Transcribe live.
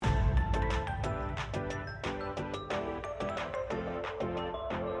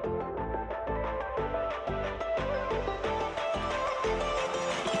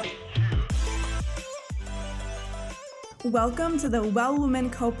Welcome to the Well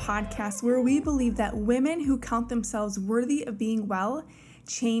Woman Co podcast, where we believe that women who count themselves worthy of being well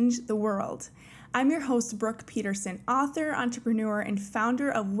change the world. I'm your host, Brooke Peterson, author, entrepreneur, and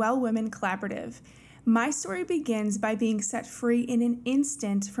founder of Well Women Collaborative. My story begins by being set free in an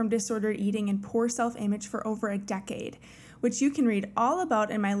instant from disordered eating and poor self-image for over a decade, which you can read all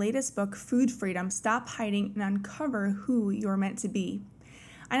about in my latest book, Food Freedom: Stop Hiding and Uncover Who You're Meant to Be.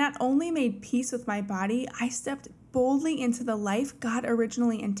 I not only made peace with my body, I stepped boldly into the life God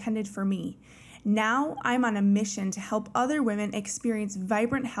originally intended for me. Now I'm on a mission to help other women experience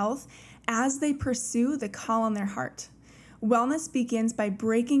vibrant health as they pursue the call on their heart. Wellness begins by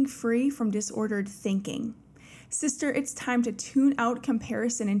breaking free from disordered thinking. Sister, it's time to tune out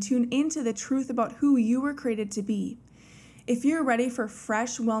comparison and tune into the truth about who you were created to be. If you're ready for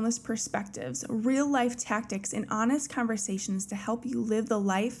fresh wellness perspectives, real-life tactics, and honest conversations to help you live the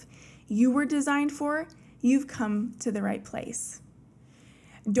life you were designed for, you've come to the right place.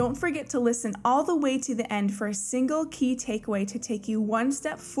 Don't forget to listen all the way to the end for a single key takeaway to take you one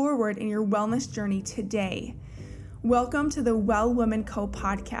step forward in your wellness journey today. Welcome to the Well Woman Co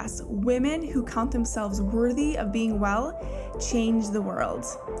podcast. Women who count themselves worthy of being well change the world.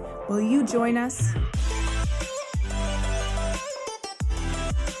 Will you join us?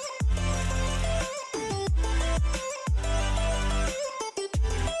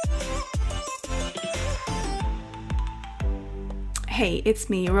 Hey, it's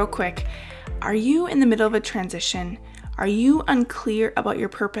me, real quick. Are you in the middle of a transition? Are you unclear about your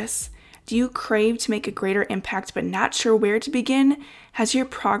purpose? Do you crave to make a greater impact but not sure where to begin? Has your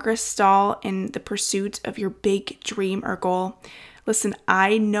progress stalled in the pursuit of your big dream or goal? Listen,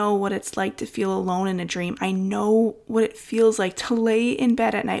 I know what it's like to feel alone in a dream. I know what it feels like to lay in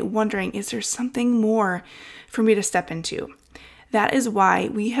bed at night wondering, is there something more for me to step into? That is why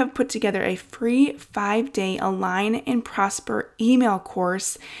we have put together a free 5-day Align and Prosper email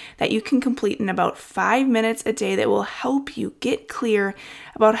course that you can complete in about 5 minutes a day that will help you get clear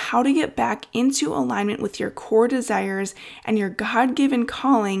about how to get back into alignment with your core desires and your God-given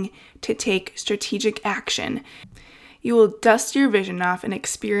calling to take strategic action. You will dust your vision off and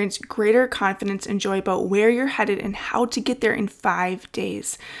experience greater confidence and joy about where you're headed and how to get there in 5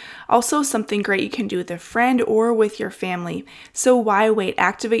 days. Also, something great you can do with a friend or with your family. So why wait?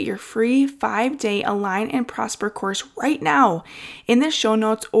 Activate your free 5-day Align and Prosper course right now in the show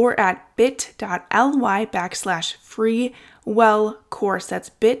notes or at bit.ly/freewellcourse. That's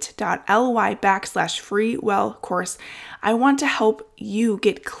bit.ly/freewellcourse. I want to help you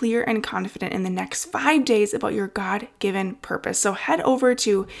get clear and confident in the next 5 days about your God-given purpose. So head over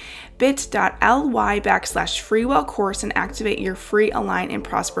to bit.ly/freewellcourse and activate your free Align and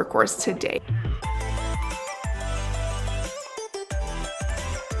Prosper course today.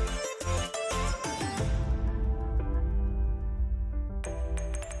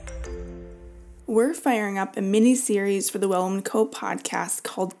 We're firing up a mini-series for the Well Woman Co podcast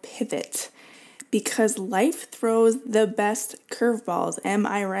called Pivot, because life throws the best curveballs, am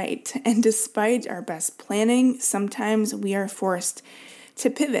I right? And despite our best planning, sometimes we are forced to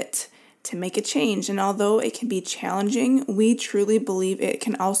pivot, to make a change. And although it can be challenging, we truly believe it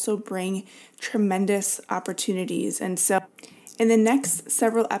can also bring tremendous opportunities. And so in the next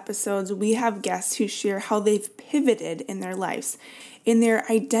several episodes, we have guests who share how they've pivoted in their lives, in their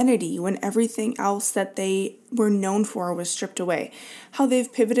identity when everything else that they were known for was stripped away, how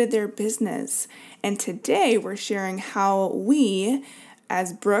they've pivoted their business. And today we're sharing how we,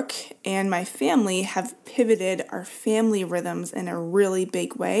 as Brooke and my family, have pivoted our family rhythms in a really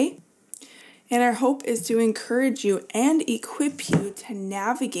big way. And our hope is to encourage you and equip you to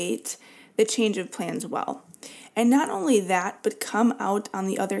navigate the change of plans well. And not only that, but come out on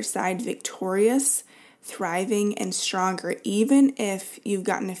the other side victorious, thriving, and stronger, even if you've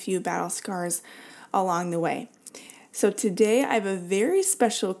gotten a few battle scars along the way. So today I have a very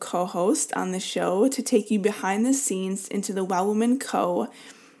special co-host on the show to take you behind the scenes into the Well Woman Co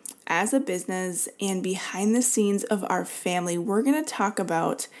as a business and behind the scenes of our family. We're going to talk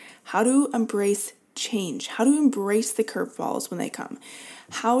about how to embrace change, how to embrace the curveballs when they come,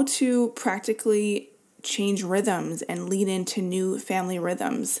 how to practically change rhythms and lean into new family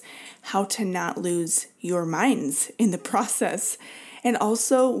rhythms, how to not lose your minds in the process, and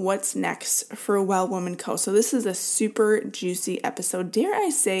also what's next for Well Woman Co. So this is a super juicy episode, dare I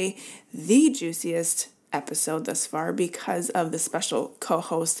say the juiciest episode thus far because of the special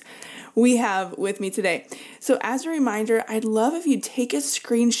co-host we have with me today. So as a reminder, I'd love if you take a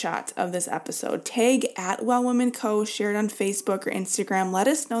screenshot of this episode, tag at Well Women Co, share it on Facebook or Instagram, let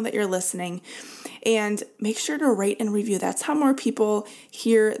us know that you're listening, and make sure to rate and review. That's how more people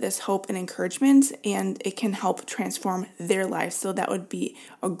hear this hope and encouragement, and it can help transform their lives. So that would be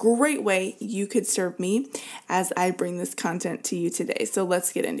a great way you could serve me as I bring this content to you today. So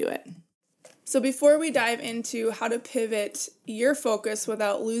let's get into it. So before we dive into how to pivot your focus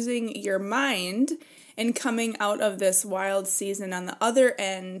without losing your mind and coming out of this wild season on the other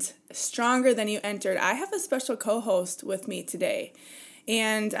end stronger than you entered, I have a special co-host with me today.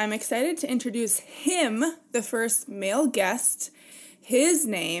 And I'm excited to introduce him, the first male guest. His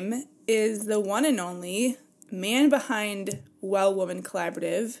name is the one and only man behind Well Woman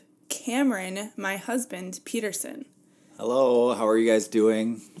Collaborative, Cameron, my husband, Peterson. Hello, how are you guys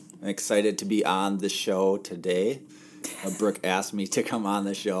doing? I'm excited to be on the show today. Brooke asked me to come on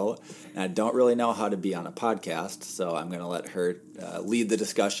the show, and I don't really know how to be on a podcast, so I'm going to let her lead the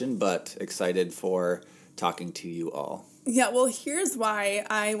discussion, but excited for talking to you all. Yeah, well, here's why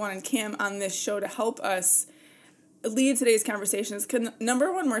I wanted Cam on this show to help us lead today's conversations. Because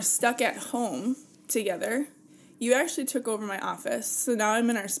number one, we're stuck at home together. You actually took over my office, so now I'm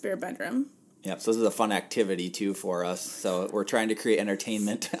in our spare bedroom. Yep, so this is a fun activity, too, for us. So we're trying to create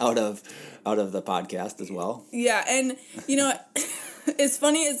entertainment out of the podcast as well. Yeah, and, you know, as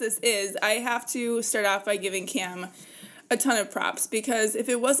funny as this is, I have to start off by giving Cam a ton of props. Because if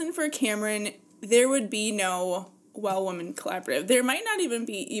it wasn't for Cameron, there would be no Well Woman Collaborative. There might not even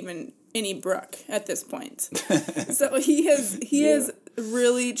be any Brooke at this point. So he has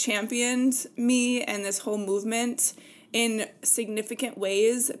really championed me and this whole movement in significant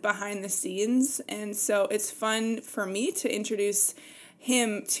ways behind the scenes. And so it's fun for me to introduce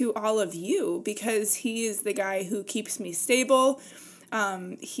him to all of you because he is the guy who keeps me stable.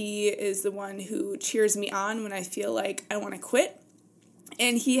 He is the one who cheers me on when I feel like I want to quit.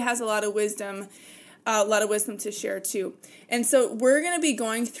 And he has a lot of wisdom to share too. And so we're going to be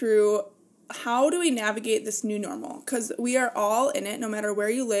going through how do we navigate this new normal? Because we are all in it, no matter where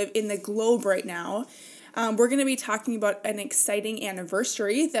you live in the globe right now. We're going to be talking about an exciting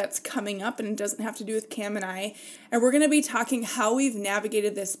anniversary that's coming up, and it doesn't have to do with Cam and I. And we're going to be talking how we've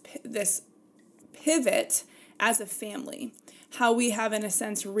navigated this pivot as a family, how we have, in a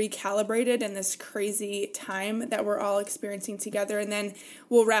sense, recalibrated in this crazy time that we're all experiencing together. And then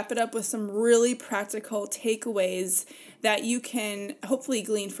we'll wrap it up with some really practical takeaways that you can hopefully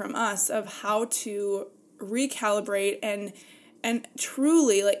glean from us of how to recalibrate and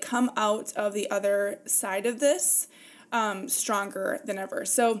truly come out of the other side of this stronger than ever.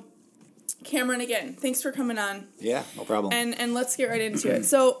 So Cameron, again, thanks for coming on. Yeah, no problem. And let's get right into it.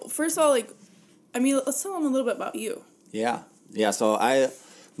 So first of all, let's tell them a little bit about you. Yeah. So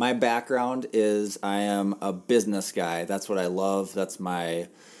my background is I am a business guy. That's what I love. That's my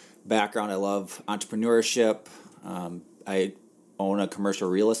background. I love entrepreneurship. I own a commercial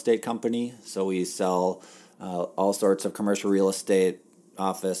real estate company, so we sell all sorts of commercial real estate,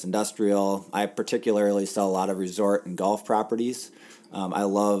 office, industrial. I particularly sell a lot of resort and golf properties. I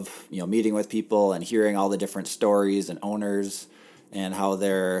love meeting with people and hearing all the different stories and owners and how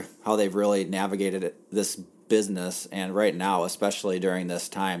they've really navigated this business. And right now, especially during this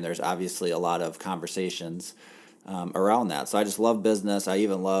time, there's obviously a lot of conversations around that. So I just love business. I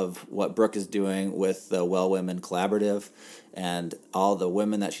even love what Brooke is doing with the Well Women Collaborative and all the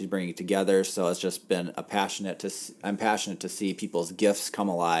women that she's bringing together. So it's just been I'm passionate to see people's gifts come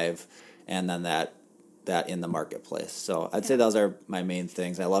alive, and then that in the marketplace. So I'd say those are my main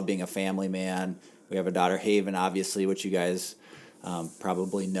things. I love being a family man. We have a daughter, Haven, obviously, which you guys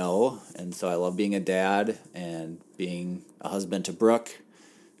probably know. And so I love being a dad and being a husband to Brooke.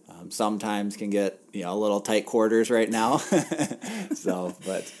 Sometimes can get a little tight quarters right now. So,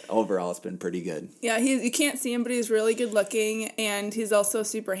 but overall it's been pretty good. Yeah, you can't see him, but he's really good looking, and he's also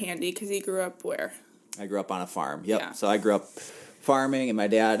super handy because he grew up where? I grew up on a farm. Yep. Yeah. So I grew up farming, and my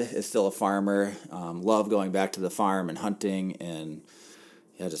dad is still a farmer. Love going back to the farm and hunting and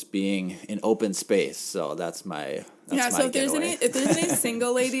just being in open space. So that's my so if there's any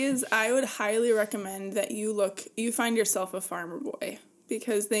single ladies, I would highly recommend that you find yourself a farmer boy,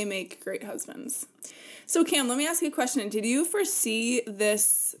 because they make great husbands. So Cam, let me ask you a question. Did you foresee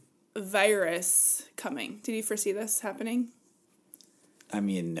this virus coming? Did you foresee this happening? I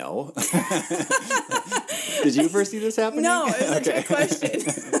mean, no. Did you foresee this happening? No, it was a trick question.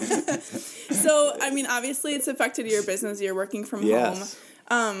 So, I mean, obviously it's affected your business. You're working from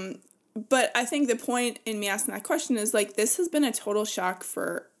home. But I think the point in me asking that question is, this has been a total shock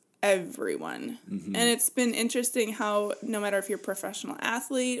for everyone. And it's been interesting how no matter if you're a professional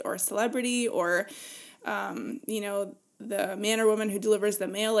athlete or a celebrity or, the man or woman who delivers the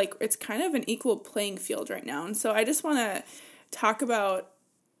mail, like it's kind of an equal playing field right now. And so I just want to talk about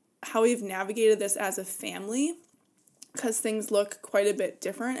how we've navigated this as a family, because things look quite a bit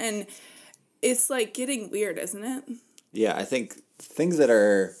different. And it's like getting weird, isn't it? Yeah, I think things that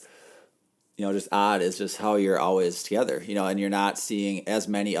are, just odd is just how you're always together, and you're not seeing as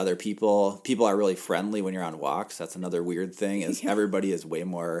many other people. People are really friendly when you're on walks. That's another weird thing is everybody is way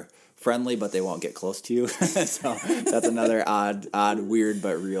more friendly, but they won't get close to you. So that's another odd, weird,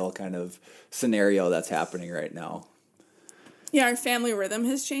 but real kind of scenario that's happening right now. Yeah, our family rhythm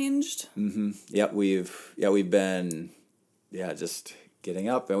has changed. Mm-hmm. Yep, we've been, just getting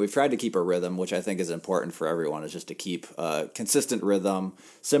up, and we've tried to keep a rhythm, which I think is important for everyone, is just to keep a consistent rhythm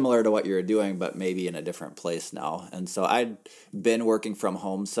similar to what you're doing, but maybe in a different place now. And so I'd been working from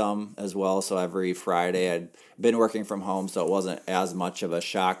home some as well. So every Friday I'd been working from home, so it wasn't as much of a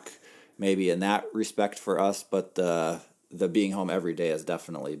shock maybe in that respect for us, but the being home every day has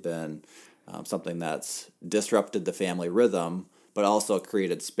definitely been something that's disrupted the family rhythm, but also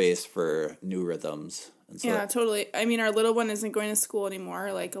created space for new rhythms. So yeah, totally. I mean, our little one isn't going to school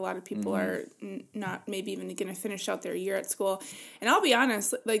anymore. Like, a lot of people are not maybe even going to finish out their year at school. And I'll be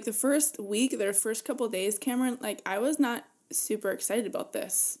honest, like, the first week, their first couple of days, Cameron, like, I was not super excited about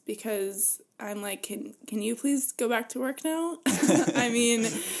this because I'm like, can you please go back to work now? I mean,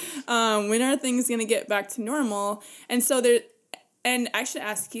 when are things going to get back to normal? And so and I should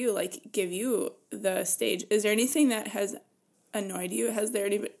ask you, like, give you the stage. Is there anything that has annoyed you? Has there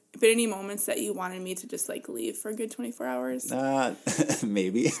been any moments that you wanted me to just like leave for a good 24 hours?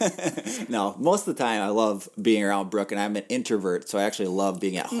 Maybe. No, most of the time I love being around Brooke, and I'm an introvert, so I actually love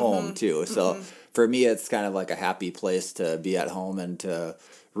being at home too. So for me, it's kind of like a happy place to be at home and to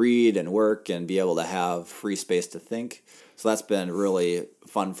read and work and be able to have free space to think. So that's been really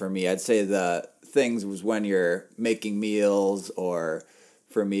fun for me. I'd say the things was when you're making meals, or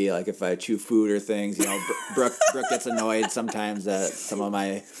for me, like if I chew food or things, Brooke gets annoyed sometimes at some of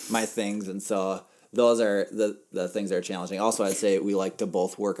my things, and so those are the things that are challenging. Also, I'd say we like to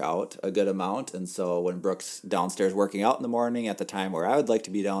both work out a good amount, and so when Brooke's downstairs working out in the morning at the time where I would like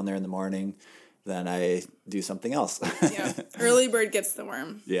to be down there in the morning, then I do something else. Yeah, early bird gets the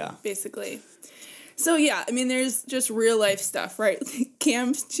worm. Yeah, basically. So yeah, I mean, there's just real life stuff, right?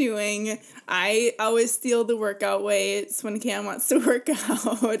 Cam's chewing. I always steal the workout weights when Cam wants to work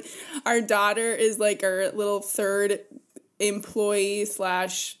out. Our daughter is like our little third employee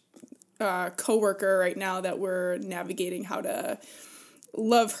 / coworker right now that we're navigating how to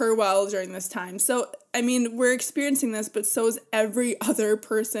love her well during this time. So, I mean, we're experiencing this, but so is every other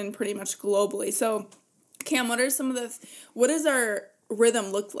person pretty much globally. So, Cam, what is our rhythm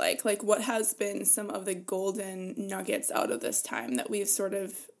look like? Like, what has been some of the golden nuggets out of this time that we've sort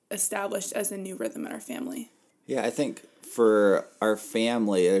of established as a new rhythm in our family? Yeah, I think for our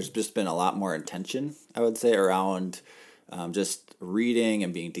family, there's just been a lot more intention, I would say, around just reading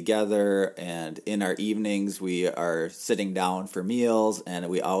and being together. And in our evenings, we are sitting down for meals, and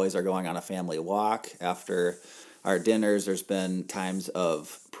we always are going on a family walk. After our dinners, there's been times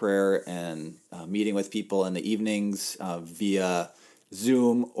of prayer and meeting with people in the evenings via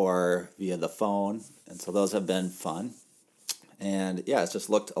Zoom or via the phone, and so those have been fun. And yeah, it's just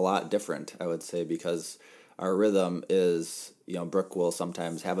looked a lot different, I would say, because our rhythm is, Brooke will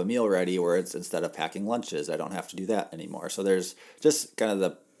sometimes have a meal ready where it's instead of packing lunches, I don't have to do that anymore. So there's just kind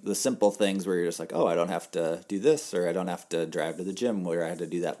of the simple things where you're just like, oh, I don't have to do this, or I don't have to drive to the gym where I had to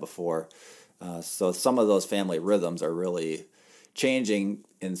do that before. So some of those family rhythms are really changing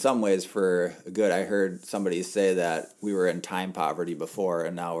in some ways for good. I heard somebody say that we were in time poverty before,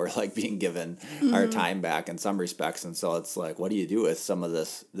 and now we're like being given our time back in some respects. And so it's like, what do you do with some of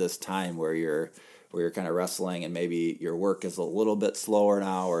this time where you're kind of wrestling, and maybe your work is a little bit slower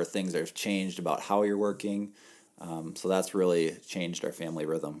now, or things have changed about how you're working. So that's really changed our family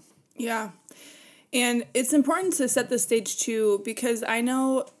rhythm. Yeah. And it's important to set the stage too, because I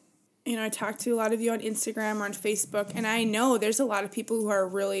know, I talk to a lot of you on Instagram or on Facebook, and I know there's a lot of people who are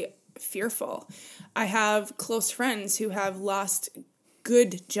really fearful. I have close friends who have lost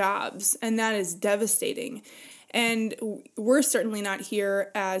good jobs, and that is devastating. And we're certainly not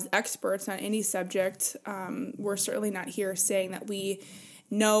here as experts on any subject. We're certainly not here saying that we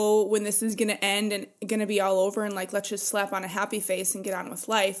know when this is going to end and going to be all over, and like, let's just slap on a happy face and get on with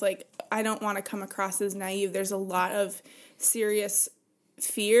life. Like, I don't want to come across as naive. There's a lot of serious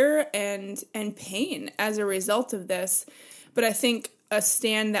fear and pain as a result of this. But I think a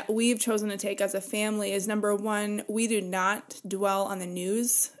stand that we've chosen to take as a family is, number one, we do not dwell on the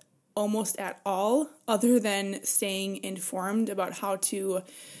news almost at all, other than staying informed about how to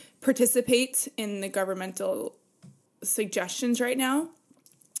participate in the governmental suggestions right now.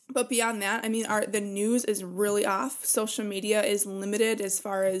 But beyond that, I mean, the news is really off. Social media is limited as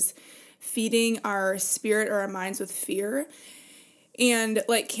far as feeding our spirit or our minds with fear. And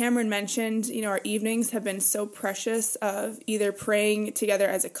like Cameron mentioned, our evenings have been so precious of either praying together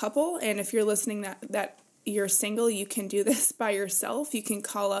as a couple. And if you're listening that you're single, you can do this by yourself. You can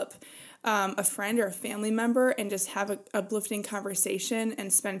call up a friend or a family member and just have a uplifting conversation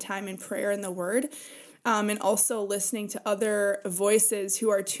and spend time in prayer and the Word. And also listening to other voices who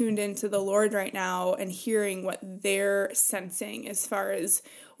are tuned into the Lord right now and hearing what they're sensing as far as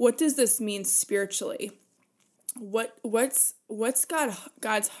what does this mean spiritually? What's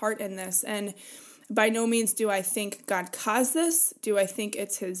God's heart in this? And by no means do I think God caused this. Do I think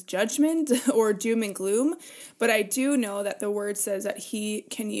it's his judgment or doom and gloom? But I do know that the Word says that he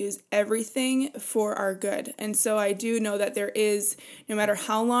can use everything for our good. And so I do know that there is, no matter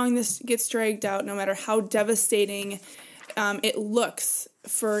how long this gets dragged out, no matter how devastating it looks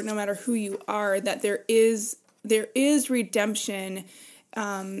for no matter who you are, that there is redemption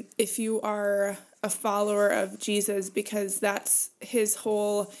if you are a follower of Jesus, because that's his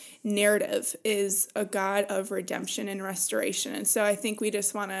whole narrative, is a God of redemption and restoration. And so I think we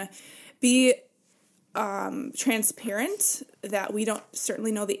just want to be transparent that we don't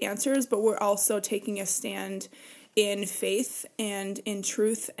certainly know the answers, but we're also taking a stand in faith and in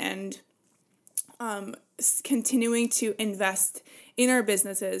truth and continuing to invest in our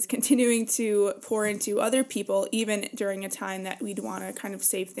businesses, continuing to pour into other people, even during a time that we'd want to kind of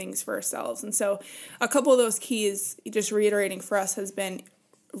save things for ourselves. And so a couple of those keys, just reiterating for us, has been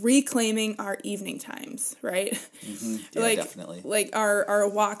reclaiming our evening times, right? Mm-hmm. Yeah, definitely. Like our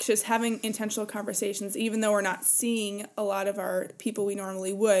walks, just having intentional conversations, even though we're not seeing a lot of our people we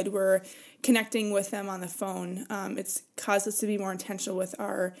normally would, we're connecting with them on the phone. It's caused us to be more intentional with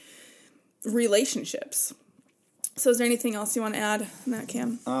our relationships. So is there anything else you want to add on that,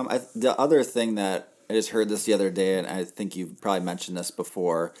 Cam? The other thing that I just heard this the other day, and I think you've probably mentioned this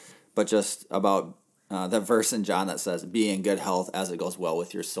before, but just about that verse in John that says, be in good health as it goes well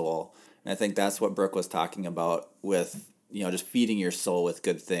with your soul. And I think that's what Brooke was talking about with, just feeding your soul with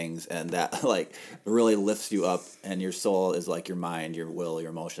good things, and that like really lifts you up, and your soul is like your mind, your will,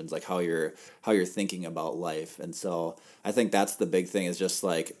 your emotions, like how you're thinking about life. And so I think that's the big thing, is just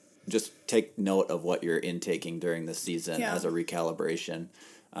take note of what you're intaking during the season as a recalibration.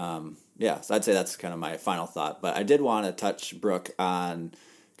 So I'd say that's kind of my final thought. But I did want to touch, Brooke, on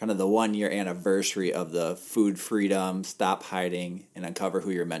kind of the 1-year anniversary of the Food Freedom, Stop Hiding, and Uncover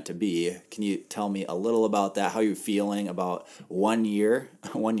Who You're Meant to Be. Can you tell me a little about that? How you're feeling about 1 year?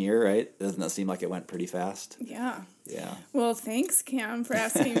 1 year, right? Doesn't that seem like it went pretty fast? Yeah. Yeah. Well, thanks, Cam, for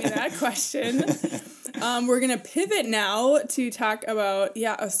asking me that question. We're going to pivot now to talk about,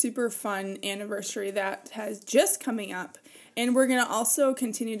 a super fun anniversary that has just coming up. And we're going to also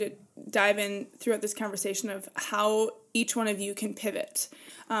continue to dive in throughout this conversation of how each one of you can pivot.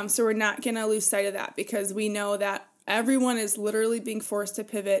 So we're not going to lose sight of that, because we know that everyone is literally being forced to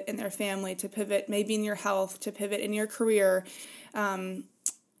pivot in their family, to pivot maybe in your health, to pivot in your career,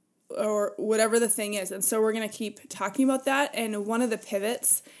 or whatever the thing is. And so we're going to keep talking about that. And one of the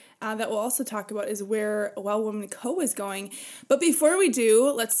pivots that we'll also talk about is where Well Woman Co. is going. But before we do,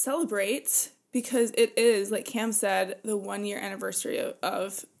 let's celebrate, because it is, like Cam said, the 1-year anniversary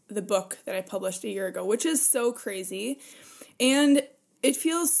of the book that I published a year ago, which is so crazy. And it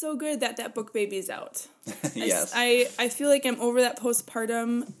feels so good that book baby is out. Yes. I feel like I'm over that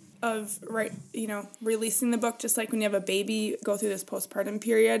postpartum of, releasing the book, just like when you have a baby, go through this postpartum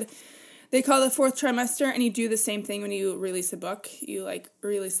period. They call it the 4th trimester, and you do the same thing when you release a book. You,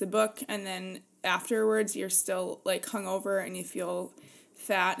 release the book, and then afterwards you're still, hungover, and you feel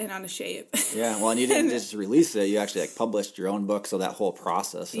fat and out of shape. Yeah, well, and you didn't just release it, you actually published your own book, so that whole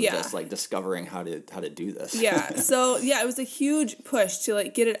process of just discovering how to do this. Yeah. So it was a huge push to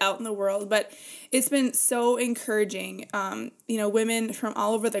get it out in the world, but it's been so encouraging. Women from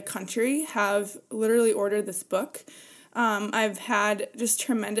all over the country have literally ordered this book. I've had just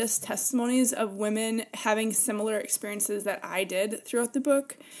tremendous testimonies of women having similar experiences that I did throughout the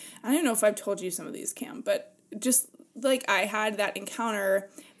book. I don't know if I've told you some of these, Cam, but just I had that encounter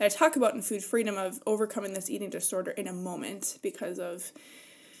that I talk about in Food Freedom of overcoming this eating disorder in a moment because of,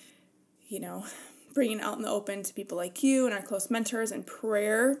 bringing it out in the open to people like you and our close mentors and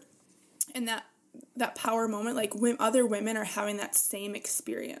prayer. And that power moment, other women are having that same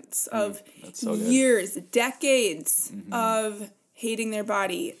experience of years, decades of hating their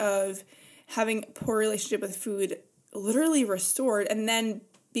body, of having a poor relationship with food literally restored, and then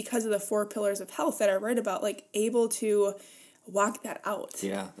because of the 4 pillars of health that I write about, like able to walk that out.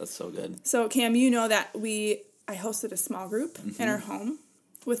 Yeah, that's so good. So Cam, you know that I hosted a small group in our home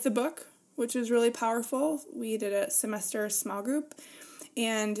with the book, which was really powerful. We did a semester small group,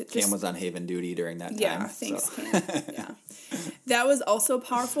 and Cam was on Haven duty during that time. Yeah, thanks, Cam. Yeah, that was also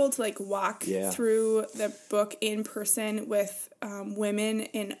powerful to like walk through the book in person with women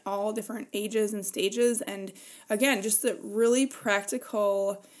in all different ages and stages, and again, just the really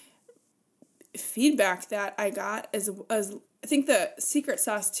practical feedback that I got as I think the secret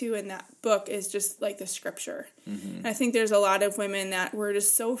sauce too in that book is just like the scripture. And I think there's a lot of women that were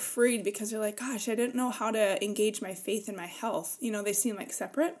just so freed because they're like, gosh, I didn't know how to engage my faith and my health. You know, they seem like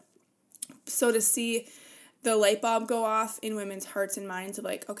separate. So to see the light bulb go off in women's hearts and minds of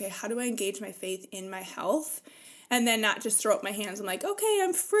like, okay, how do I engage my faith in my health? And then not just throw up my hands and like, okay,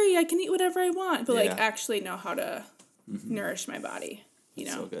 I'm free, I can eat whatever I want, but like actually know how to nourish my body, you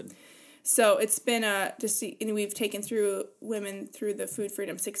know? So good. So it's been we've taken women through the Food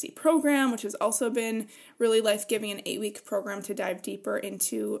Freedom 60 program, which has also been really life-giving, an 8-week program to dive deeper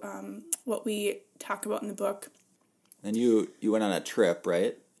into what we talk about in the book. And you went on a trip,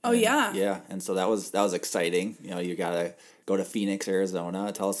 right? Oh, yeah. Yeah, and so that was exciting. You know, you got to go to Phoenix,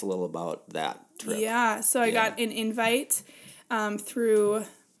 Arizona. Tell us a little about that trip. Yeah, so I got an invite through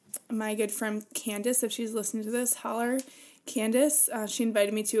my good friend Candace. If she's listening to this, holler. Candace, she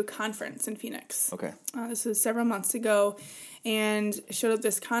invited me to a conference in Phoenix. Okay. This was several months ago, and showed up at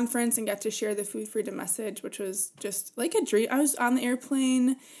this conference and got to share the food freedom message, which was just like a dream. I was on the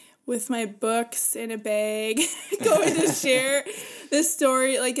airplane with my books in a bag, going to share this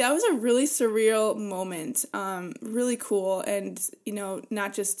story. Like, that was a really surreal moment, really cool, and, you know,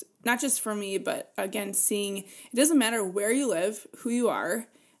 not just for me, but, again, seeing, it doesn't matter where you live, who you are,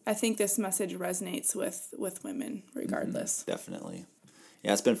 I think this message resonates with women regardless. Definitely.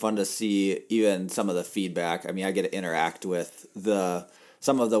 Yeah, it's been fun to see even some of the feedback. I mean, I get to interact with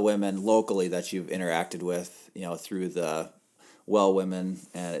some of the women locally that you've interacted with, you know, through the Well Women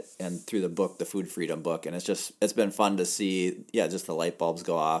and through the book, the Food Freedom book. And it's been fun to see, just the light bulbs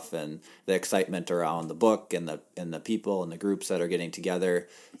go off and the excitement around the book and the people and the groups that are getting together,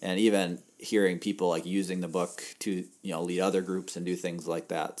 and even hearing people like using the book to, you know, lead other groups and do things like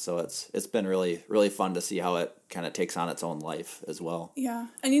that. So it's been really, really fun to see how it kind of takes on its own life as well. Yeah.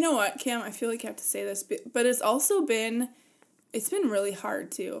 And you know what, Cam, I feel like I have to say this, but it's been really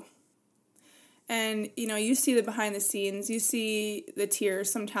hard too. And, you know, you see the behind the scenes, you see the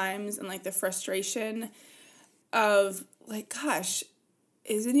tears sometimes and like the frustration of like, gosh,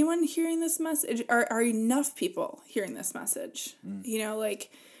 is anyone hearing this message? Are enough people hearing this message? You know, like,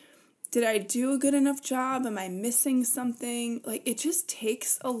 did I do a good enough job? Am I missing something? Like, it just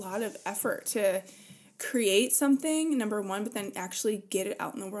takes a lot of effort to create something, number one, but then actually get it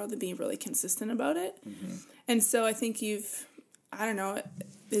out in the world and be really consistent about it. And so I think I don't know,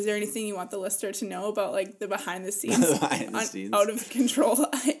 is there anything you want the listener to know about, like, the behind the scenes, out of control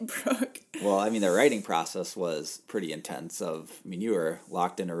at Brooke? Well, I mean, the writing process was pretty intense. You were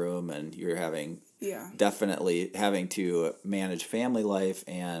locked in a room and you were definitely having to manage family life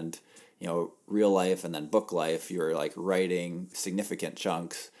and, you know, real life and then book life. You were, like, writing significant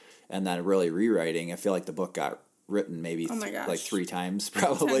chunks and then really rewriting. I feel like the book got written maybe like 3 times,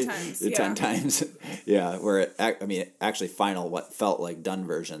 probably 10 times. Yeah, where actually what felt like done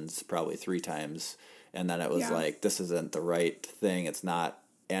versions probably 3 times, and then it was like, this isn't the right thing, it's not.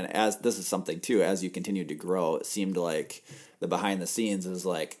 And as this is something too, as you continued to grow, it seemed like the behind the scenes is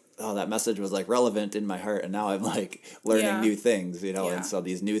like, oh, that message was like relevant in my heart, and now I'm like learning new things, you know. And so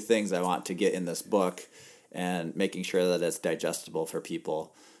these new things I want to get in this book and making sure that it's digestible for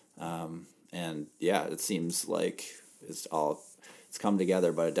people. And it seems like it's come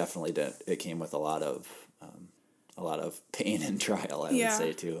together, but it definitely did. It came with a lot of pain and trial, I would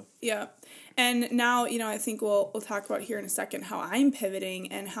say too. Yeah. And now, you know, I think we'll talk about here in a second how I'm pivoting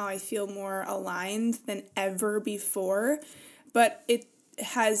and how I feel more aligned than ever before. But it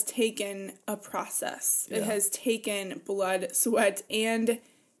has taken a process. It has taken blood, sweat, and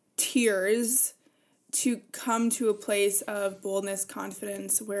tears to come to a place of boldness,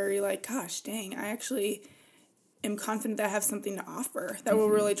 confidence, where you're like, gosh, dang, I actually am confident that I have something to offer that will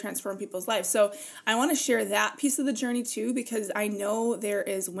really transform people's lives. So I want to share that piece of the journey too, because I know there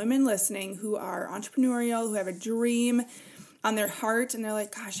is women listening who are entrepreneurial, who have a dream on their heart, and they're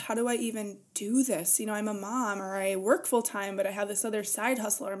like, gosh, how do I even do this? You know, I'm a mom, or I work full time, but I have this other side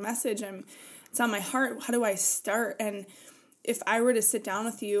hustle or message, it's on my heart. How do I start? And if I were to sit down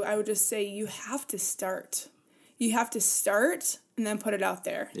with you, I would just say, you have to start. You have to start and then put it out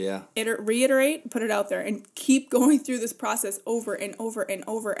there. Yeah. Reiterate, put it out there, and keep going through this process over and over and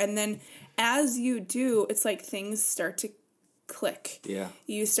over. And then as you do, it's like things start to click. Yeah.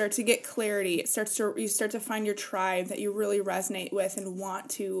 You start to get clarity. You start to find your tribe that you really resonate with and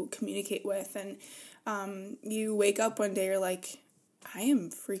want to communicate with. And you wake up one day, you're like, I am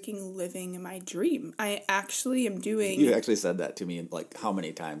freaking living my dream. I actually am doing... You actually said that to me like how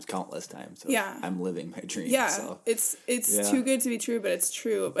many times? Countless times. So yeah. I'm living my dream. Yeah. So. It's too good to be true, but it's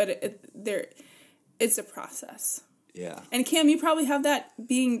true. But it's a process. Yeah. And Cam, you probably have that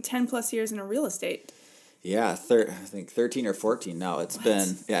being 10 plus years in a real estate. Yeah, I think 13 or 14 now. It's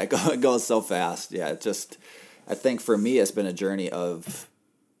been, it goes so fast. Yeah, I think for me, it's been a journey of...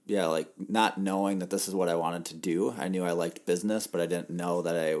 Yeah, like not knowing that this is what I wanted to do. I knew I liked business, but I didn't know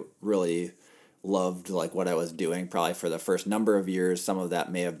that I really loved like what I was doing probably for the first number of years. Some of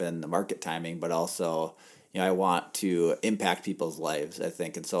that may have been the market timing, but also, I want to impact people's lives, I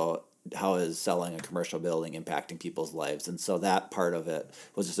think. And so how is selling a commercial building impacting people's lives? And so that part of it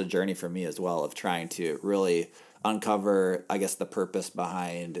was just a journey for me as well of trying to really uncover, I guess, the purpose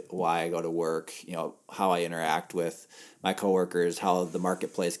behind why I go to work, how I interact with my coworkers, how the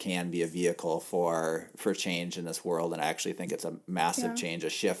marketplace can be a vehicle for change in this world. And I actually think it's a massive change, a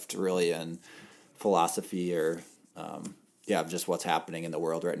shift really in philosophy or, just what's happening in the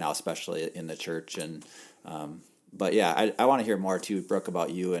world right now, especially in the church. And, but yeah, I want to hear more too, Brooke, about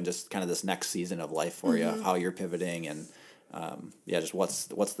you and just kind of this next season of life for you, how you're pivoting and, just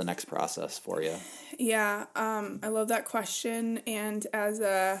what's the next process for you? Yeah, I love that question. And as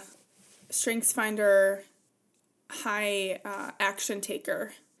a StrengthsFinder high action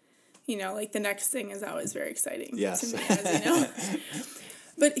taker, like the next thing is always very exciting yes. to me, as you know.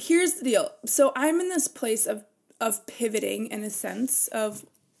 But here's the deal. So I'm in this place of pivoting in a sense of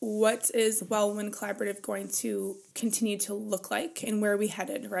what is Wellman Collaborative going to continue to look like and where are we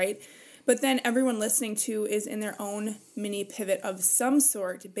headed, right? But then everyone listening to is in their own mini pivot of some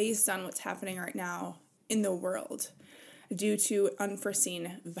sort based on what's happening right now in the world due to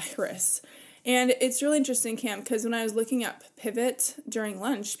unforeseen virus. And it's really interesting, Cam, because when I was looking up pivot during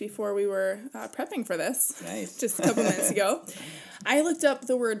lunch before we were prepping for this, nice. just a couple minutes ago, I looked up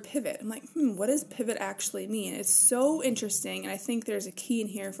the word pivot. I'm like, what does pivot actually mean? It's so interesting, and I think there's a key in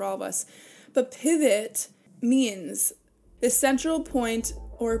here for all of us. But pivot means the central point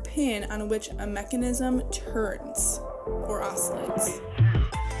or pin on which a mechanism turns or oscillates.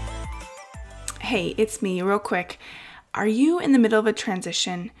 Hey, it's me, real quick. Are you in the middle of a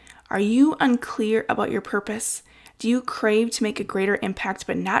transition? Are you unclear about your purpose? Do you crave to make a greater impact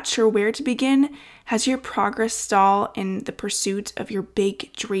but not sure where to begin? Has your progress stalled in the pursuit of your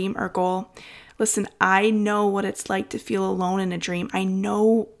big dream or goal? Listen, I know what it's like to feel alone in a dream. I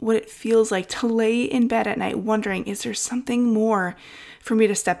know what it feels like to lay in bed at night wondering, is there something more for me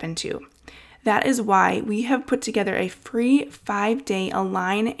to step into? That is why we have put together a free 5-day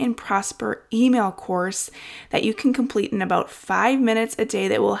Align and Prosper email course that you can complete in about 5 minutes a day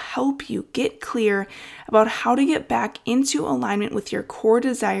that will help you get clear about how to get back into alignment with your core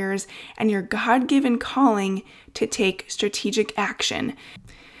desires and your God-given calling to take strategic action.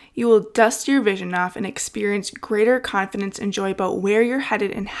 You will dust your vision off and experience greater confidence and joy about where you're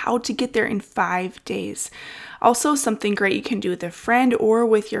headed and how to get there in 5 days. Also, something great you can do with a friend or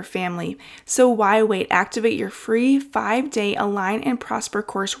with your family. So why wait? Activate your free 5-day Align and Prosper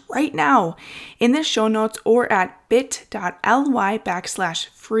course right now in the show notes or at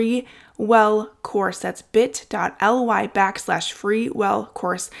bit.ly/freewellcourse. That's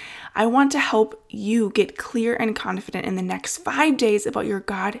bit.ly/freewellcourse. I want to help you get clear and confident in the next 5 days about your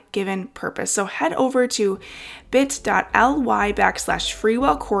God-given purpose. So head over to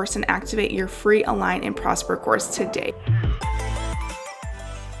bit.ly/freewellcourse and activate your free Align and Prosper course today.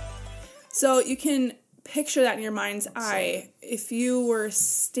 So you can picture that in your mind's eye. If you were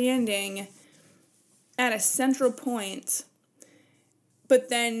standing at a central point, but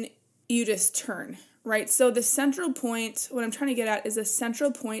then you just turn, right? So the central point, what I'm trying to get at is the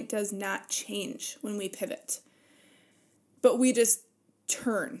central point does not change when we pivot, but we just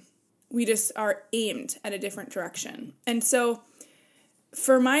turn. We just are aimed at a different direction. And so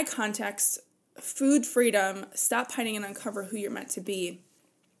for my context, food freedom, stop hiding and uncover who you're meant to be,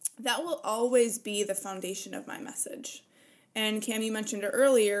 that will always be the foundation of my message. And Cam, you mentioned it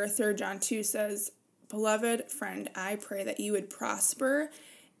earlier, 3 John 2 says, "Beloved friend, I pray that you would prosper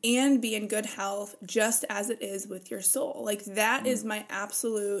and be in good health just as it is with your soul." Like that is my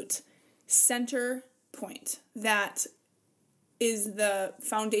absolute center point. That is the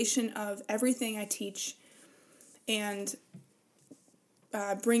foundation of everything I teach and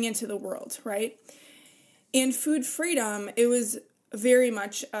bring into the world, right? And Food Freedom, it was very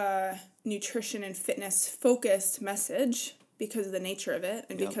much a nutrition and fitness focused message because of the nature of it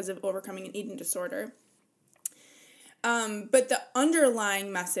and because of overcoming an eating disorder. But the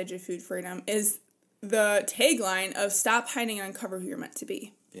underlying message of Food Freedom is the tagline of stop hiding and uncover who you're meant to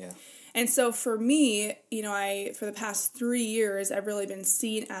be. Yeah. And so for me, for the past 3 years, I've really been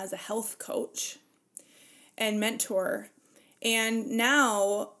seen as a health coach and mentor. And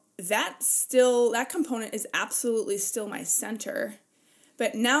now that component is absolutely still my center.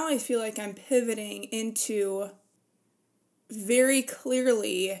 But now I feel like I'm pivoting into very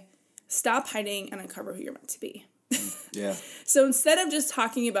clearly stop hiding and uncover who you're meant to be. Yeah. So instead of just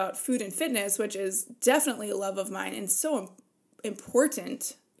talking about food and fitness, which is definitely a love of mine and so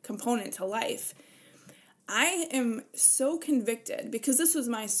important component to life, I am so convicted, because this was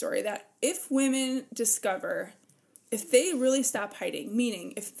my story, that if women discover, if they really stop hiding,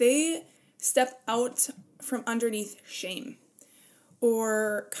 meaning if they step out from underneath shame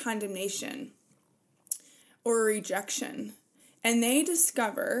or condemnation or rejection, and they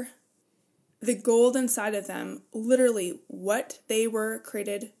discover the gold inside of them, literally what they were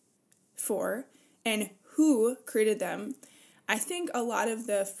created for and who created them, I think a lot of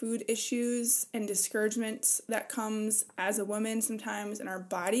the food issues and discouragements that comes as a woman sometimes in our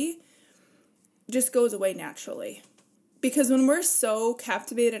body just goes away naturally. Because when we're so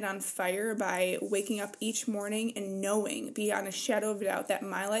captivated on fire by waking up each morning and knowing beyond a shadow of a doubt that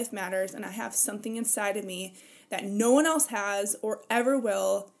my life matters and I have something inside of me that no one else has or ever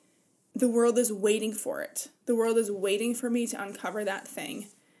will, the world is waiting for it. The world is waiting for me to uncover that thing.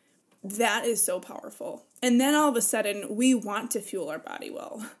 That is so powerful. And then all of a sudden, we want to fuel our body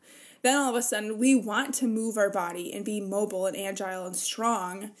well. Then all of a sudden, we want to move our body and be mobile and agile and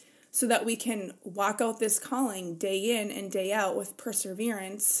strong so that we can walk out this calling day in and day out with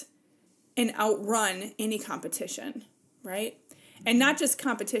perseverance and outrun any competition, right? And not just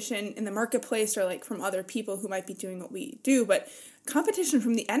competition in the marketplace or like from other people who might be doing what we do, but competition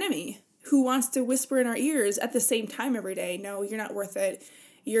from the enemy who wants to whisper in our ears at the same time every day, no, you're not worth it.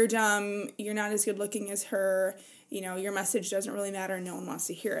 You're dumb, you're not as good looking as her, your message doesn't really matter, no one wants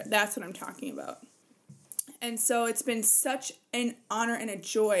to hear it. That's what I'm talking about. And so it's been such an honor and a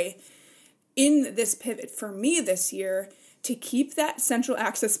joy in this pivot for me this year to keep that central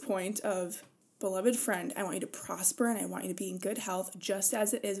access point of, beloved friend, I want you to prosper and I want you to be in good health just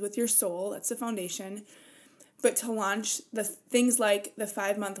as it is with your soul. That's the foundation. But to launch the things like the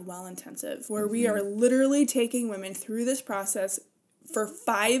 5-month Well Intensive, where we are literally taking women through this process for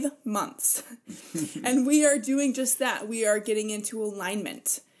 5 months. And we are doing just that. We are getting into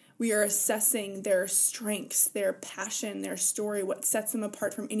alignment. We are assessing their strengths, their passion, their story, what sets them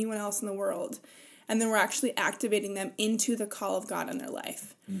apart from anyone else in the world. And then we're actually activating them into the call of God in their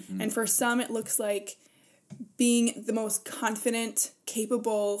life. And for some, it looks like being the most confident,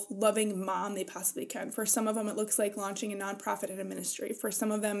 capable, loving mom they possibly can. For some of them, it looks like launching a nonprofit and a ministry. For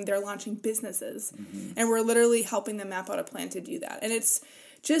some of them, they're launching businesses. And we're literally helping them map out a plan to do that. And it's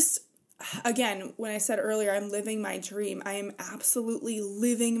just, again, when I said earlier, I'm living my dream, I am absolutely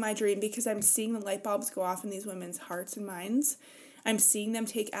living my dream because I'm seeing the light bulbs go off in these women's hearts and minds. I'm seeing them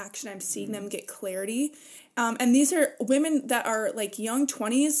take action. I'm seeing them get clarity. And these are women that are like young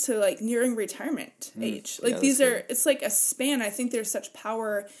 20s to like nearing retirement age. Like it's like a span. I think there's such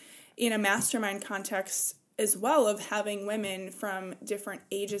power in a mastermind context as well of having women from different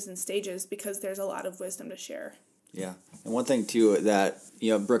ages and stages because there's a lot of wisdom to share. Yeah. And one thing too that,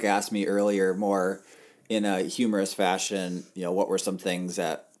 Brooke asked me earlier more in a humorous fashion, what were some things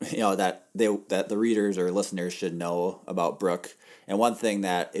that, that the readers or listeners should know about Brooke. And one thing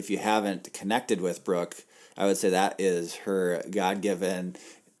that if you haven't connected with Brooke, I would say that is her God-given,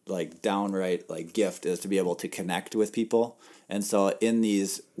 like downright like gift is to be able to connect with people. And so in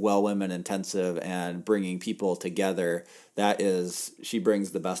these Well Women Intensive and bringing people together, she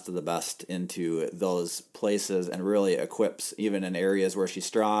brings the best of the best into those places and really equips, even in areas where she's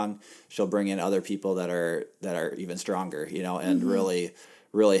strong, she'll bring in other people that are even stronger, and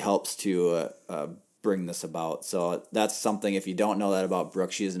really helps to bring this about. So that's something, if you don't know that about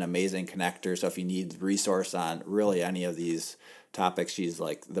Brooke, she's an amazing connector. So if you need resource on really any of these topics, she's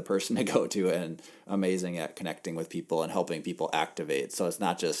like the person to go to and amazing at connecting with people and helping people activate. So it's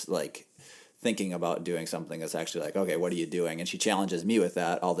not just like thinking about doing something. It's actually like, okay, what are you doing? And she challenges me with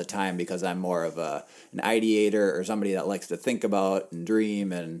that all the time because I'm more of an ideator or somebody that likes to think about and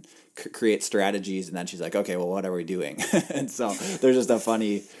dream and create strategies. And then she's like, okay, well, what are we doing? And so there's just a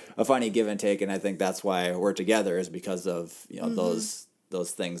funny give and take. And I think that's why we're together is because of,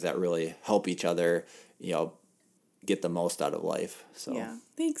 those things that really help each other, get the most out of life. So Yeah.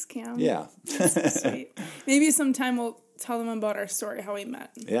 Thanks, Cam. yeah. That's sweet. Maybe sometime we'll tell them about our story, how we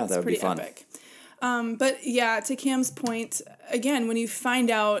met. Yeah, that would be fun. Epic. But yeah, to Cam's point, again, when you find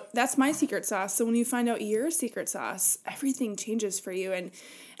out, that's my secret sauce. So when you find out your secret sauce, everything changes for you. And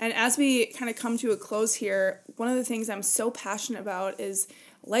as we kind of come to a close here, one of the things I'm so passionate about is,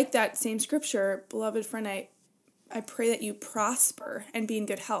 like that same scripture, beloved friend, I pray that you prosper and be in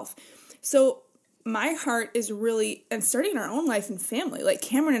good health. So my heart is really, and starting in our own life and family, like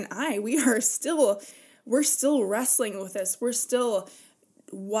Cameron and I, we're still wrestling with this. We're still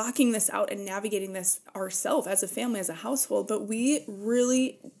walking this out and navigating this ourselves as a family, as a household. But we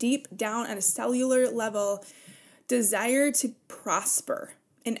really, deep down at a cellular level, desire to prosper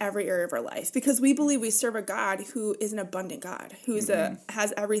in every area of our life, because we believe we serve a God who is an abundant God, who's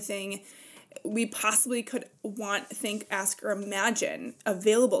has everything we possibly could want, think, ask, or imagine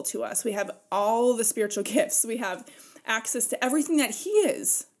available to us. We have all the spiritual gifts. We have access to everything that He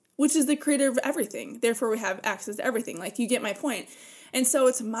is, which is the creator of everything. Therefore, we have access to everything. Like, you get my point. And so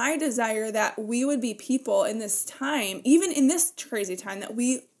it's my desire that we would be people in this time, even in this crazy time, that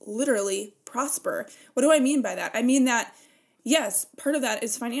we literally prosper. What do I mean by that? I mean that, yes, part of that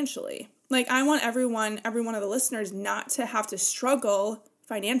is financially. Like, I want every one of the listeners not to have to struggle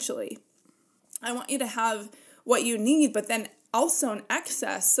financially. I want you to have what you need, but then also an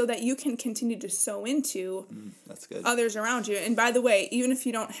excess so that you can continue to sow into that's good. Others around you. And by the way, even if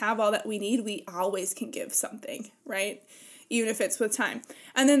you don't have all that we need, we always can give something, right? Even if it's with time.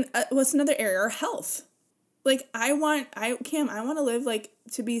 And then what's another area? Our health. Like, I want to live, like,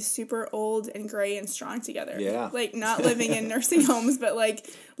 to be super old and gray and strong together. Yeah. Like, not living in nursing homes, but, like,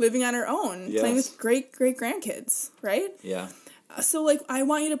 living on our own, Yes. playing with great grandkids, right? Yeah. So, like, I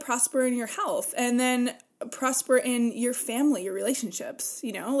want you to prosper in your health, and then prosper in your family, your relationships,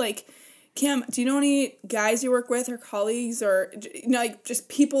 you know? Like, Cam, do you know any guys you work with or colleagues or, you know, like, just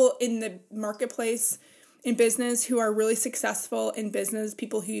people in the marketplace, in business, who are really successful in business,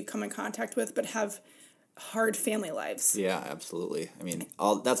 people who you've come in contact with but have hard family lives? Yeah, absolutely. I mean,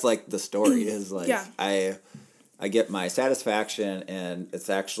 that's like the story is like, Yeah. I get my satisfaction, and it's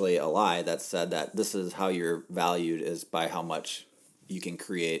actually a lie that said that this is how you're valued is by how much you can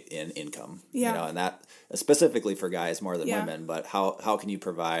create in income. Yeah. You know, and that specifically for guys more than Yeah. women, but how can you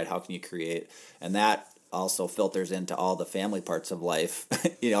provide, how can you create? And that also filters into all the family parts of life,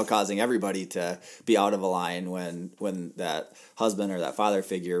 you know, causing everybody to be out of a line when that husband or that father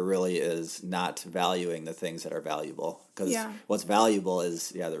figure really is not valuing the things that are valuable. Because what's valuable is,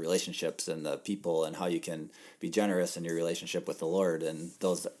 the relationships and the people and how you can be generous in your relationship with the Lord. And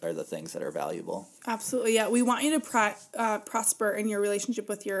those are the things that are valuable. Absolutely, yeah. We want you to prosper in your relationship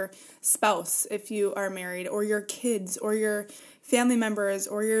with your spouse if you are married, or your kids, or your family members,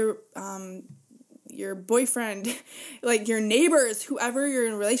 or your boyfriend, like your neighbors, whoever you're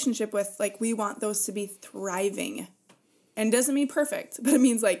in a relationship with. Like, we want those to be thriving. And it doesn't mean perfect, but it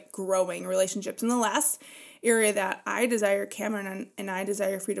means, like, growing relationships. And the last area that I desire, Cameron, and I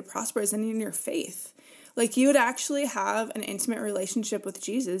desire for you to prosper is in your faith. Like, you would actually have an intimate relationship with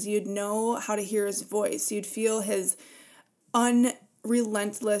Jesus. You'd know how to hear His voice. You'd feel His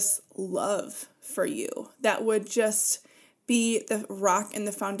unrelentless love for you that would just be the rock and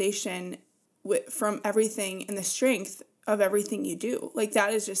the foundation from everything and the strength of everything you do. Like,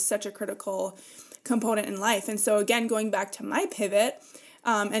 that is just such a critical component in life. And so, again, going back to my pivot,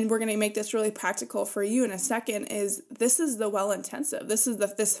 and we're going to make this really practical for you in a second, this is the Well Intensive. This is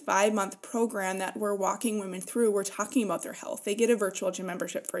this 5-month program that we're walking women through. We're talking about their health. They get a virtual gym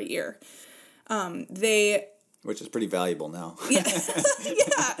membership for a year. Which is pretty valuable now. Yeah,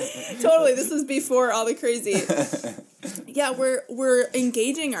 yeah, totally. This is before all the crazy. Yeah, we're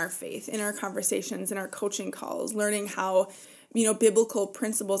engaging our faith in our conversations, in our coaching calls, learning how, biblical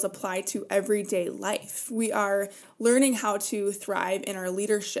principles apply to everyday life. We are learning how to thrive in our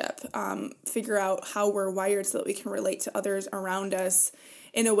leadership, figure out how we're wired so that we can relate to others around us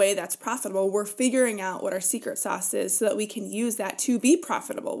in a way that's profitable. We're figuring out what our secret sauce is so that we can use that to be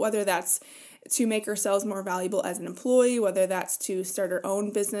profitable, whether that's to make ourselves more valuable as an employee, whether that's to start our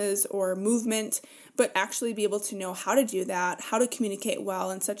own business or movement, but actually be able to know how to do that, how to communicate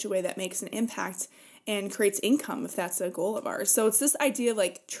well in such a way that makes an impact and creates income if that's a goal of ours. So it's this idea of,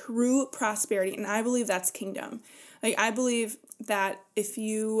 like, true prosperity, and I believe that's kingdom. Like, I believe that if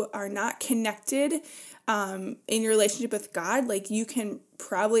you are not connected in your relationship with God, like, you can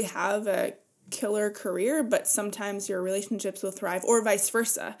probably have a killer career, but sometimes your relationships will thrive, or vice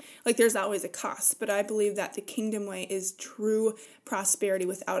versa. Like, there's always a cost, but I believe that the kingdom way is true prosperity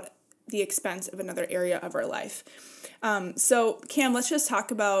without the expense of another area of our life. So Cam, let's just talk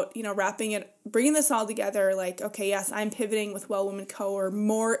about, bringing this all together. Like, okay, yes, I'm pivoting with Well Woman Co. We're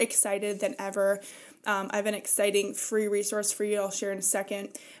more excited than ever. I have an exciting free resource for you I'll share in a second.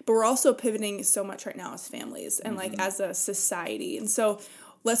 But we're also pivoting so much right now as families and like as a society. And so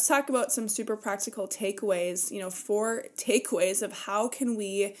let's talk about some super practical takeaways, 4 takeaways of how can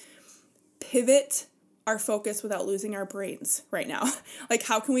we pivot our focus without losing our brains right now. Like,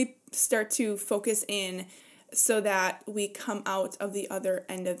 how can we start to focus in so that we come out of the other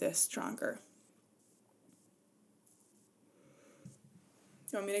end of this stronger?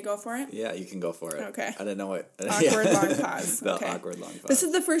 You want me to go for it? Yeah, you can go for it. Okay. I didn't know what. Awkward long pause. The okay. awkward long pause. This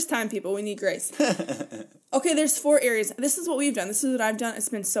is the first time, people. We need grace. Okay, there's 4 areas. This is what we've done. This is what I've done. It's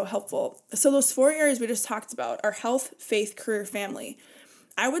been so helpful. So those 4 areas we just talked about are health, faith, career, family.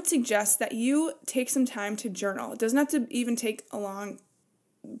 I would suggest that you take some time to journal. It doesn't have to even take a long,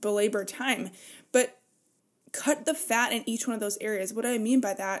 belabored time, but cut the fat in each one of those areas. What I mean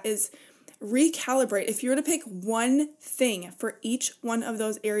by that is recalibrate. If you were to pick one thing for each one of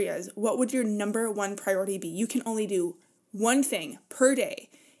those areas, what would your number 1 priority be? You can only do one thing per day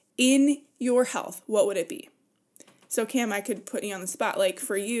in your health. What would it be? So Cam, I could put you on the spot. Like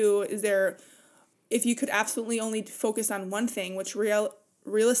for you, if you could absolutely only focus on one thing, which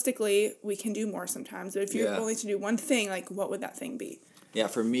realistically we can do more sometimes, but if you're only to do one thing, like what would that thing be? Yeah,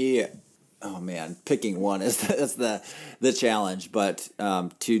 for me, oh man, picking one that's the challenge. But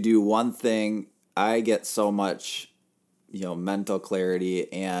to do one thing, I get so much, mental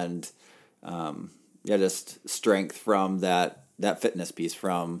clarity and just strength from that fitness piece.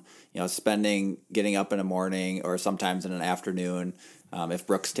 From getting up in the morning or sometimes in an afternoon, if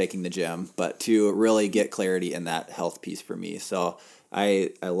Brooke's taking the gym. But to really get clarity in that health piece for me. So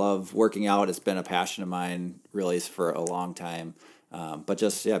I love working out. It's been a passion of mine really for a long time. But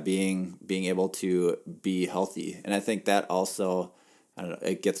just, being able to be healthy. And I think that also, I don't know,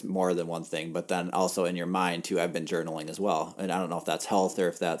 it gets more than one thing, but then also in your mind too, I've been journaling as well. And I don't know if that's health or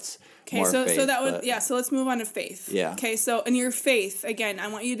if that's more faith. So that would, so let's move on to faith. Yeah. Okay. So in your faith, again, I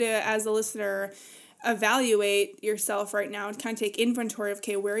want you to, as a listener, evaluate yourself right now and kind of take inventory of,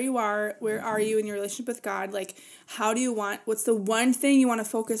 okay, where you are, where are you in your relationship with God? Like, what's the one thing you want to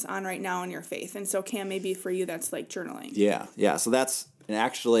focus on right now in your faith? And so Cam, maybe for you, that's like journaling. Yeah. So and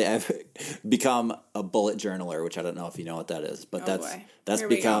actually I've become a bullet journaler, which I don't know if you know what that is, but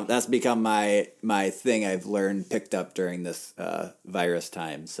that's become my thing I've picked up during this virus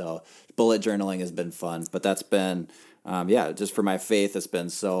time. So bullet journaling has been fun, but that's been, just for my faith, it's been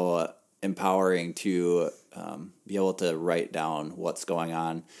so empowering to be able to write down what's going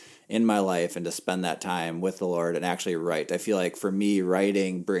on in my life and to spend that time with the Lord and actually write. I feel like for me,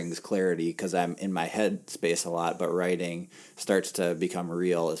 writing brings clarity because I'm in my head space a lot, but writing starts to become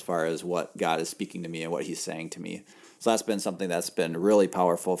real as far as what God is speaking to me and what he's saying to me. So that's been something that's been really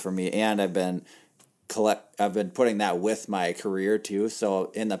powerful for me. And I've been putting that with my career too.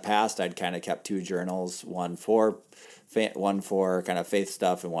 So in the past, I'd kind of kept 2 journals, one for kind of faith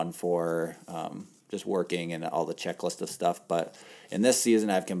stuff and one for just working and all the checklist of stuff. But in this season,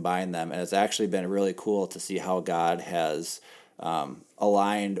 I've combined them, and it's actually been really cool to see how God has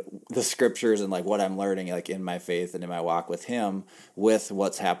aligned the scriptures and like what I'm learning like in my faith and in my walk with him with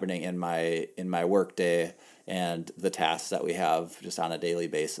what's happening in my work day and the tasks that we have just on a daily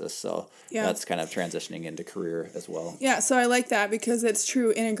basis. So that's kind of transitioning into career as well. Yeah, so I like that because it's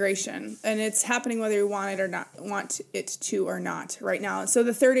true integration and it's happening whether you want it to or not right now. So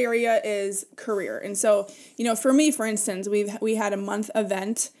the third area is career. And so, for me, for instance, we had a month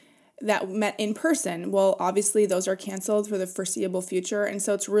event that met in person. Well, obviously those are canceled for the foreseeable future. And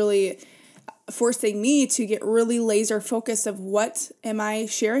so it's really forcing me to get really laser focused of what am I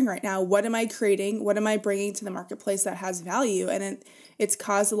sharing right now? What am I creating? What am I bringing to the marketplace that has value? And it's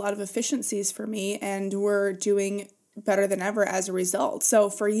caused a lot of efficiencies for me, and we're doing better than ever as a result. So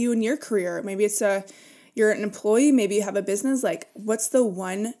for you in your career, maybe you're an employee, maybe you have a business, like what's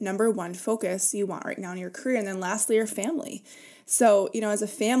the number one focus you want right now in your career? And then lastly, your family. So, as a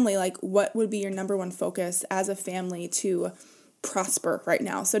family, like what would be your number one focus as a family to prosper right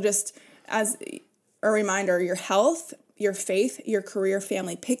now? So just as a reminder, your health, your faith, your career,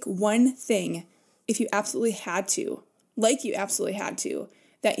 family, pick one thing if you absolutely had to,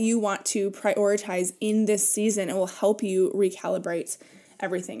 that you want to prioritize in this season. It will help you recalibrate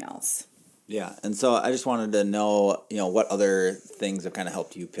everything else. Yeah. And so I just wanted to know, what other things have kind of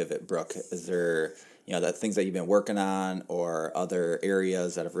helped you pivot, Brooke? Is there, that things that you've been working on or other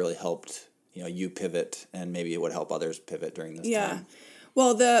areas that have really helped, you pivot and maybe it would help others pivot during this time?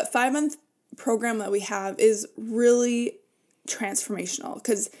 Well, the 5-month program that we have is really transformational,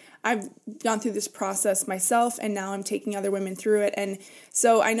 because I've gone through this process myself, and now I'm taking other women through it. And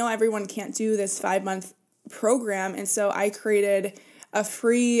so I know everyone can't do this 5-month program. And so I created a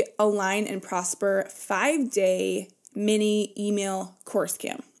free Align and Prosper 5-day mini email course,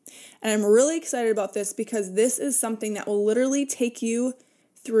 Cam. And I'm really excited about this because this is something that will literally take you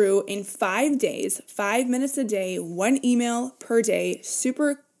through in 5 days, 5 minutes a day, 1 email per day,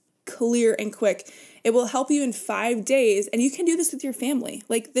 super clear and quick. It will help you in 5 days, and you can do this with your family.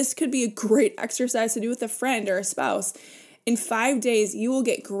 Like, this could be a great exercise to do with a friend or a spouse. In 5 days, you will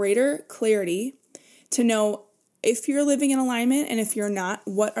get greater clarity to know if you're living in alignment, and if you're not,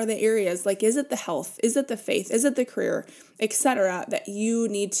 what are the areas? Like, is it the health? Is it the faith? Is it the career, etc., that you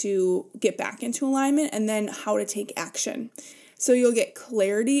need to get back into alignment, and then how to take action. So you'll get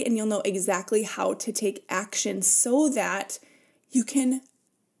clarity, and you'll know exactly how to take action so that you can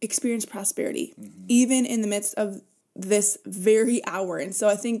experience prosperity, even in the midst of this very hour. And so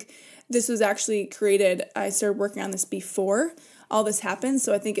I think this was actually created, I started working on this before all this happened,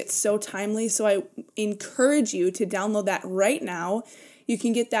 so I think it's so timely. So I encourage you to download that right now. You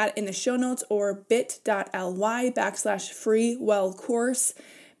can get that in the show notes or bit.ly/freewellcourse,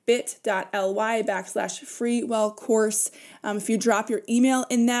 bit.ly/freewellcourse. If you drop your email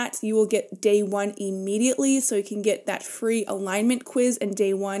in that, you will get day 1 immediately. So you can get that free alignment quiz in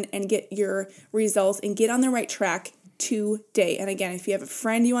day 1 and get your results and get on the right track today. And again, if you have a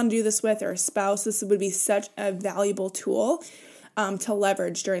friend you want to do this with or a spouse, this would be such a valuable tool to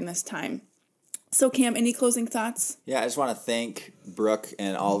leverage during this time. So Cam, any closing thoughts? Yeah, I just want to thank Brooke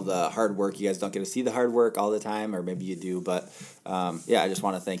and all the hard work. You guys don't get to see the hard work all the time, or maybe you do, but I just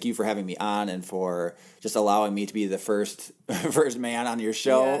want to thank you for having me on and for just allowing me to be the first man on your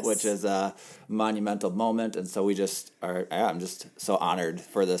show, yes, which is a monumental moment. And so we just are, I'm just so honored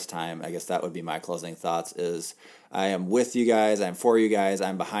for this time. I guess that would be my closing thoughts is I am with you guys. I'm for you guys.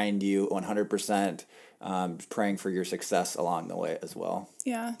 I'm behind you 100%. Praying for your success along the way as well.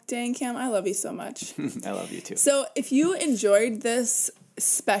 Yeah, dang, Cam, I love you so much. I love you too. So if you enjoyed this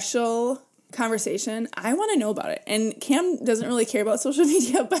special conversation, I want to know about it. And Cam doesn't really care about social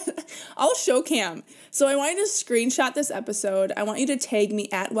media, but I'll show Cam. So I want you to screenshot this episode. I want you to tag me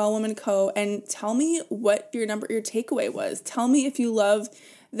at WellWomanCo and tell me what your takeaway was. Tell me if you love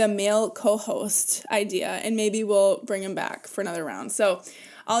the male co-host idea, and maybe we'll bring him back for another round. So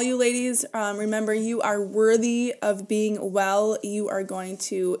all you ladies, remember, you are worthy of being well. You are going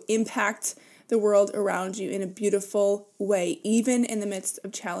to impact the world around you in a beautiful way, even in the midst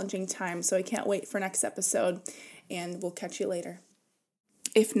of challenging times. So I can't wait for next episode, and we'll catch you later.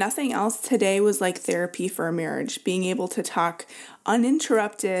 If nothing else, today was like therapy for a marriage, being able to talk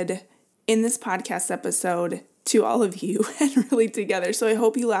uninterrupted in this podcast episode to all of you and really together. So I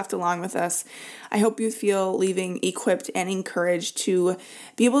hope you laughed along with us. I hope you feel leaving equipped and encouraged to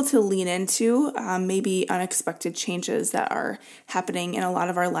be able to lean into maybe unexpected changes that are happening in a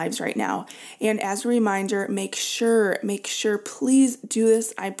lot of our lives right now. And as a reminder, make sure, please do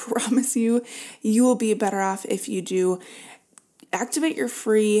this. I promise you, you will be better off if you do. Activate your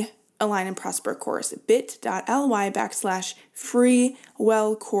free Align and Prosper course,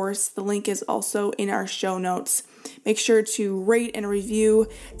 bit.ly/freewellcourse. The link is also in our show notes. Make sure to rate and review,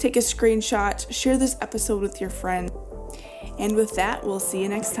 take a screenshot, share this episode with your friends. And with that, we'll see you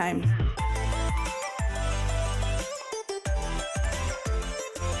next time.